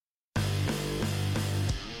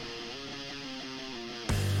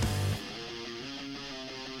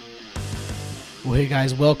Well, hey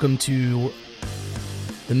guys, welcome to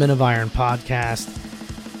the Men of Iron podcast.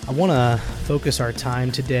 I want to focus our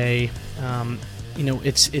time today.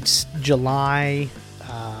 It's July.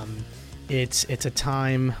 It's a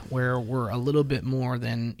time where we're a little bit more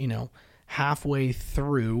than halfway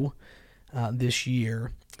through this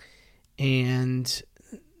year, and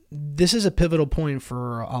this is a pivotal point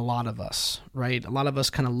for a lot of us, right? A lot of us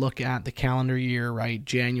kind of look at the calendar year, right?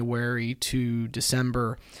 January to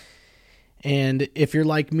December. And if you're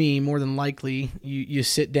like me, more than likely, you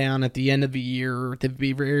sit down at the end of a year or at the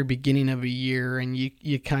very beginning of a year and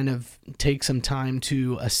you kind of take some time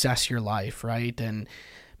to assess your life, right? And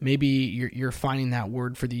maybe you're finding that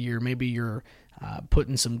word for the year. Maybe you're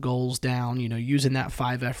putting some goals down, using that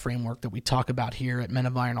 5F framework that we talk about here at Men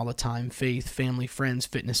of Iron all the time: faith, family, friends,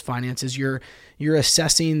 fitness, finances. You're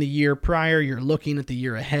assessing the year prior. You're looking at the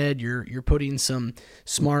year ahead. You're putting some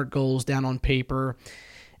SMART goals down on paper.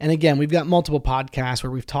 And again, we've got multiple podcasts where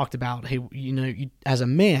we've talked about, hey, as a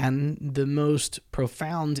man, the most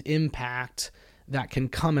profound impact that can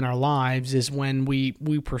come in our lives is when we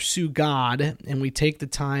pursue God and we take the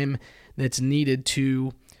time that's needed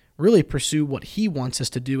to really pursue what He wants us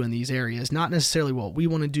to do in these areas, not necessarily what we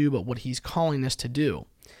want to do, but what He's calling us to do.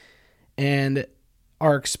 And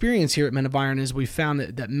our experience here at Men of Iron is we found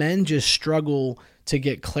that men just struggle to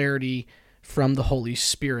get clarity from the Holy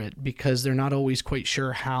Spirit because they're not always quite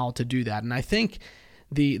sure how to do that. And I think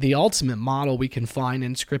the ultimate model we can find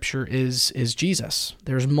in Scripture is Jesus.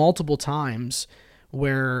 There's multiple times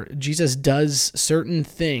where Jesus does certain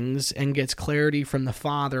things and gets clarity from the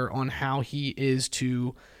Father on how He is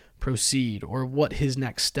to proceed, or what His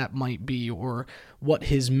next step might be, or what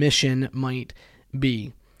His mission might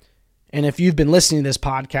be. And if you've been listening to this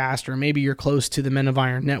podcast, or maybe you're close to the Men of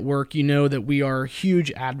Iron Network, you know that we are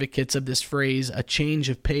huge advocates of this phrase: a change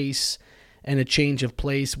of pace and a change of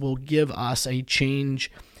place will give us a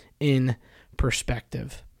change in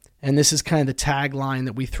perspective. And this is kind of the tagline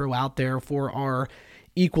that we throw out there for our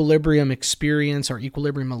Equilibrium experience, our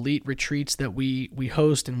Equilibrium Elite retreats that we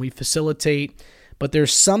host and we facilitate. But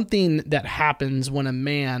there's something that happens when a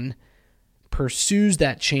man pursues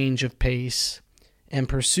that change of pace and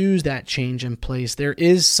pursues that change in place. There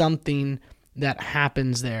is something that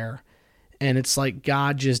happens there, and it's like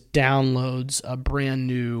God just downloads a brand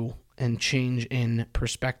new and change in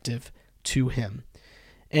perspective to him.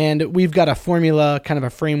 And we've got a formula, kind of a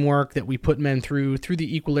framework that we put men through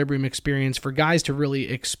the Equilibrium experience for guys to really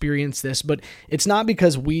experience this. But it's not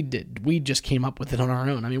because we just came up with it on our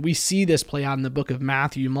own. I mean, we see this play out in the book of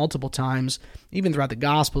Matthew multiple times, even throughout the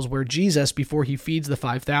Gospels, where Jesus, before He feeds the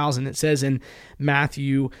 5,000, it says in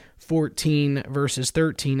Matthew 14, verses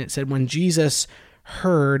 13, it said, when Jesus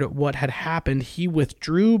heard what had happened, He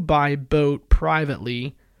withdrew by boat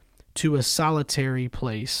privately to a solitary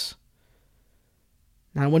place.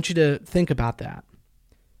 Now, I want you to think about that.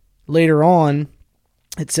 Later on,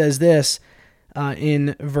 it says this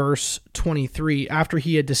in verse 23, after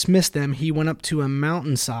He had dismissed them, He went up to a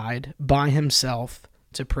mountainside by Himself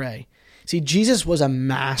to pray. See, Jesus was a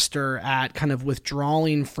master at kind of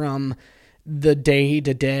withdrawing from the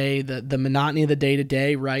day-to-day, the monotony of the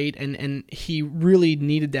day-to-day, right? And He really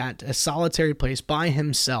needed that, a solitary place by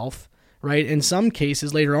Himself, right? In some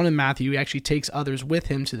cases, later on in Matthew, He actually takes others with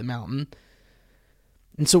Him to the mountain.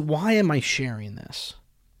 And so why am I sharing this?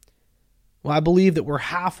 Well, I believe that we're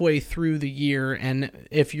halfway through the year, and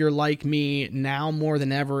if you're like me, now more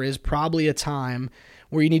than ever is probably a time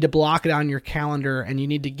where you need to block it on your calendar and you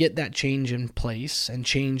need to get that change in place and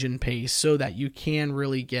change in pace so that you can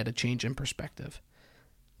really get a change in perspective.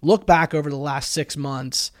 Look back over the last 6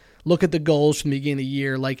 months. Look at the goals from the beginning of the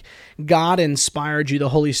year. Like, God inspired you, the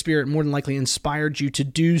Holy Spirit more than likely inspired you to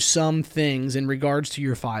do some things in regards to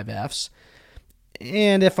your 5Fs.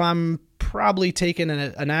 And if I'm probably taking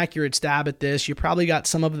an accurate stab at this, you probably got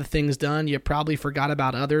some of the things done. You probably forgot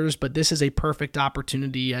about others, but this is a perfect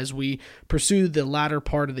opportunity as we pursue the latter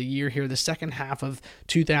part of the year here, the second half of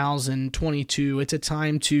 2022. It's a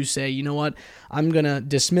time to say, you know what, I'm going to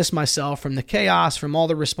dismiss myself from the chaos, from all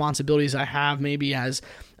the responsibilities I have, maybe as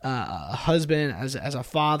a husband, as a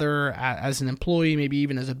father, as an employee, maybe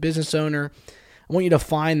even as a business owner. I want you to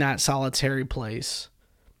find that solitary place.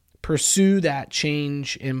 Pursue that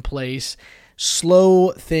change in place,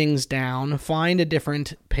 slow things down, find a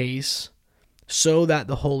different pace so that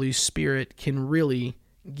the Holy Spirit can really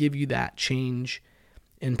give you that change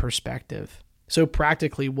in perspective. So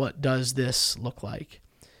practically, what does this look like?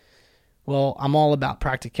 Well, I'm all about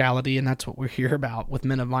practicality, and that's what we're here about with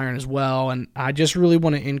Men of Iron as well. And I just really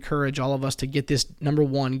want to encourage all of us to get this, number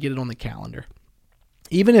one, get it on the calendar.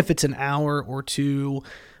 Even if it's an hour or 2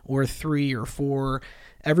 or 3 or 4,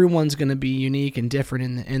 everyone's going to be unique and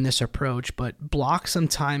different in this approach, but block some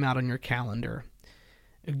time out on your calendar.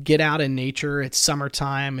 Get out in nature. It's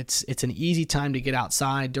summertime. It's an easy time to get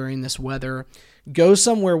outside during this weather. Go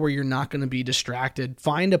somewhere where you're not going to be distracted.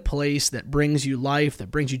 Find a place that brings you life,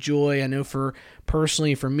 that brings you joy. I know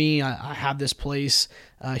personally for me, I have this place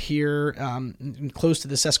here close to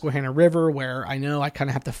the Susquehanna River where I know I kind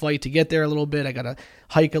of have to fight to get there a little bit. I got to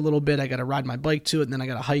hike a little bit. I got to ride my bike to it, and then I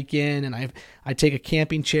got to hike in, and I take a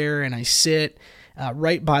camping chair and I sit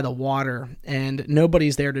right by the water, and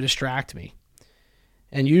nobody's there to distract me.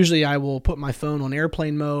 And usually I will put my phone on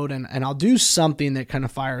airplane mode and I'll do something that kind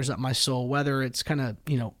of fires up my soul, whether it's kind of,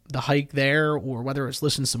 the hike there, or whether it's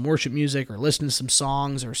listen to some worship music or listen to some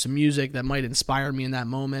songs or some music that might inspire me in that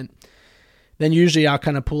moment. Then usually I'll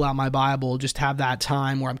kind of pull out my Bible, just have that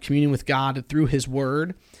time where I'm communing with God through His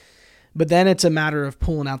Word. But then it's a matter of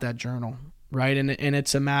pulling out that journal, right? And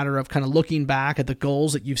it's a matter of kind of looking back at the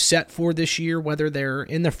goals that you've set for this year, whether they're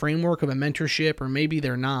in the framework of a mentorship or maybe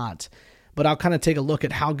they're not. But I'll kind of take a look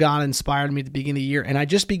at how God inspired me at the beginning of the year, and I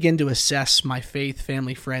just begin to assess my faith,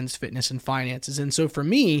 family, friends, fitness, and finances. And so for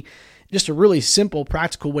me, just a really simple,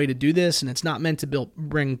 practical way to do this, and it's not meant to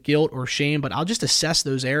bring guilt or shame, but I'll just assess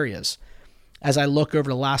those areas as I look over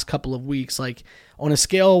the last couple of weeks. Like on a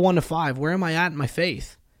scale of 1 to 5, where am I at in my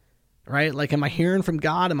faith? Right? Like, am I hearing from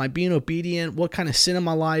God? Am I being obedient? What kind of sin in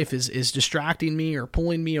my life is distracting me or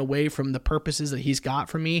pulling me away from the purposes that He's got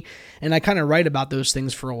for me? And I kind of write about those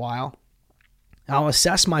things for a while. I'll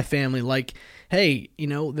assess my family like, hey,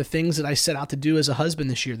 the things that I set out to do as a husband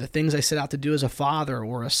this year, the things I set out to do as a father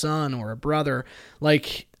or a son or a brother,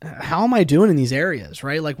 like, how am I doing in these areas,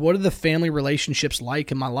 right? Like, what are the family relationships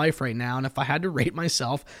like in my life right now? And if I had to rate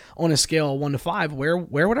myself on a scale of 1 to 5, where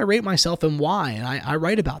would I rate myself and why? And I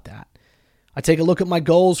write about that. I take a look at my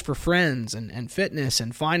goals for friends and fitness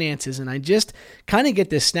and finances, and I just kind of get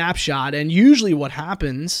this snapshot. And usually what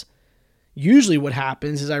happens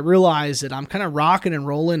is I realize that I'm kind of rocking and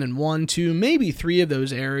rolling in 1, 2, maybe 3 of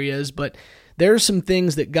those areas, but there's some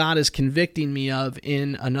things that God is convicting me of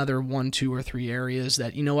in another 1, 2, or 3 areas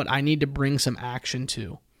that, I need to bring some action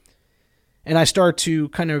to. And I start to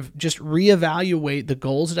kind of just reevaluate the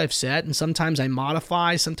goals that I've set, and sometimes I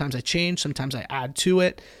modify, sometimes I change, sometimes I add to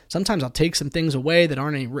it, sometimes I'll take some things away that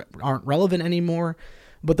aren't relevant anymore.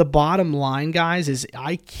 But the bottom line, guys, is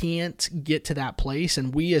I can't get to that place,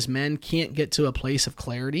 and we as men can't get to a place of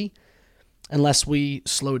clarity unless we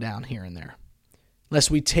slow down here and there,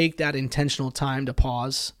 unless we take that intentional time to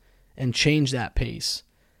pause and change that pace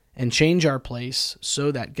and change our place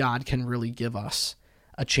so that God can really give us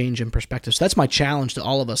a change in perspective. So that's my challenge to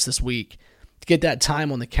all of us this week, to get that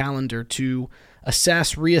time on the calendar to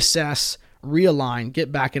assess, reassess, realign,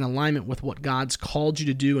 get back in alignment with what God's called you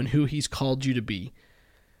to do and who He's called you to be.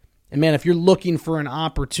 And man, if you're looking for an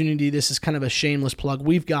opportunity, this is kind of a shameless plug.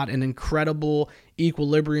 We've got an incredible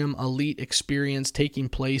Equilibrium Elite experience taking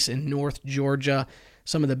place in North Georgia.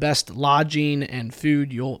 Some of the best lodging and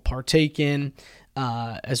food you'll partake in,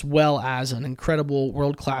 as well as an incredible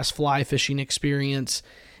world-class fly fishing experience.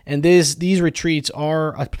 And these retreats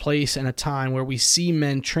are a place and a time where we see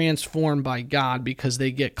men transformed by God because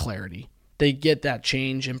they get clarity. They get that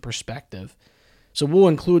change in perspective. So we'll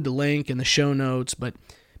include the link in the show notes, but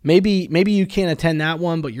Maybe you can't attend that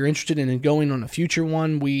one, but you're interested in going on a future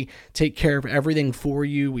one. We take care of everything for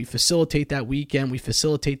you. We facilitate that weekend. We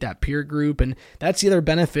facilitate that peer group. And that's the other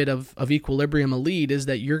benefit of Equilibrium Elite, is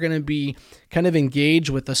that you're going to be kind of engaged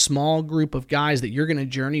with a small group of guys that you're going to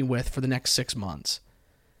journey with for the next 6 months.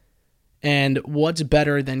 And what's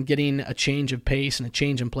better than getting a change of pace and a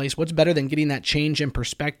change in place? What's better than getting that change in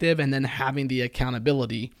perspective and then having the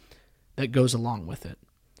accountability that goes along with it?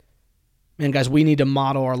 Man, guys, we need to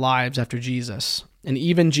model our lives after Jesus. And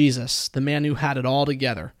even Jesus, the man who had it all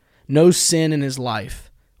together, no sin in his life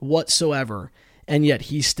whatsoever, and yet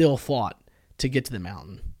he still fought to get to the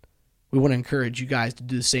mountain. We want to encourage you guys to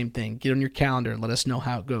do the same thing. Get on your calendar and let us know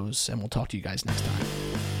how it goes, and we'll talk to you guys next time.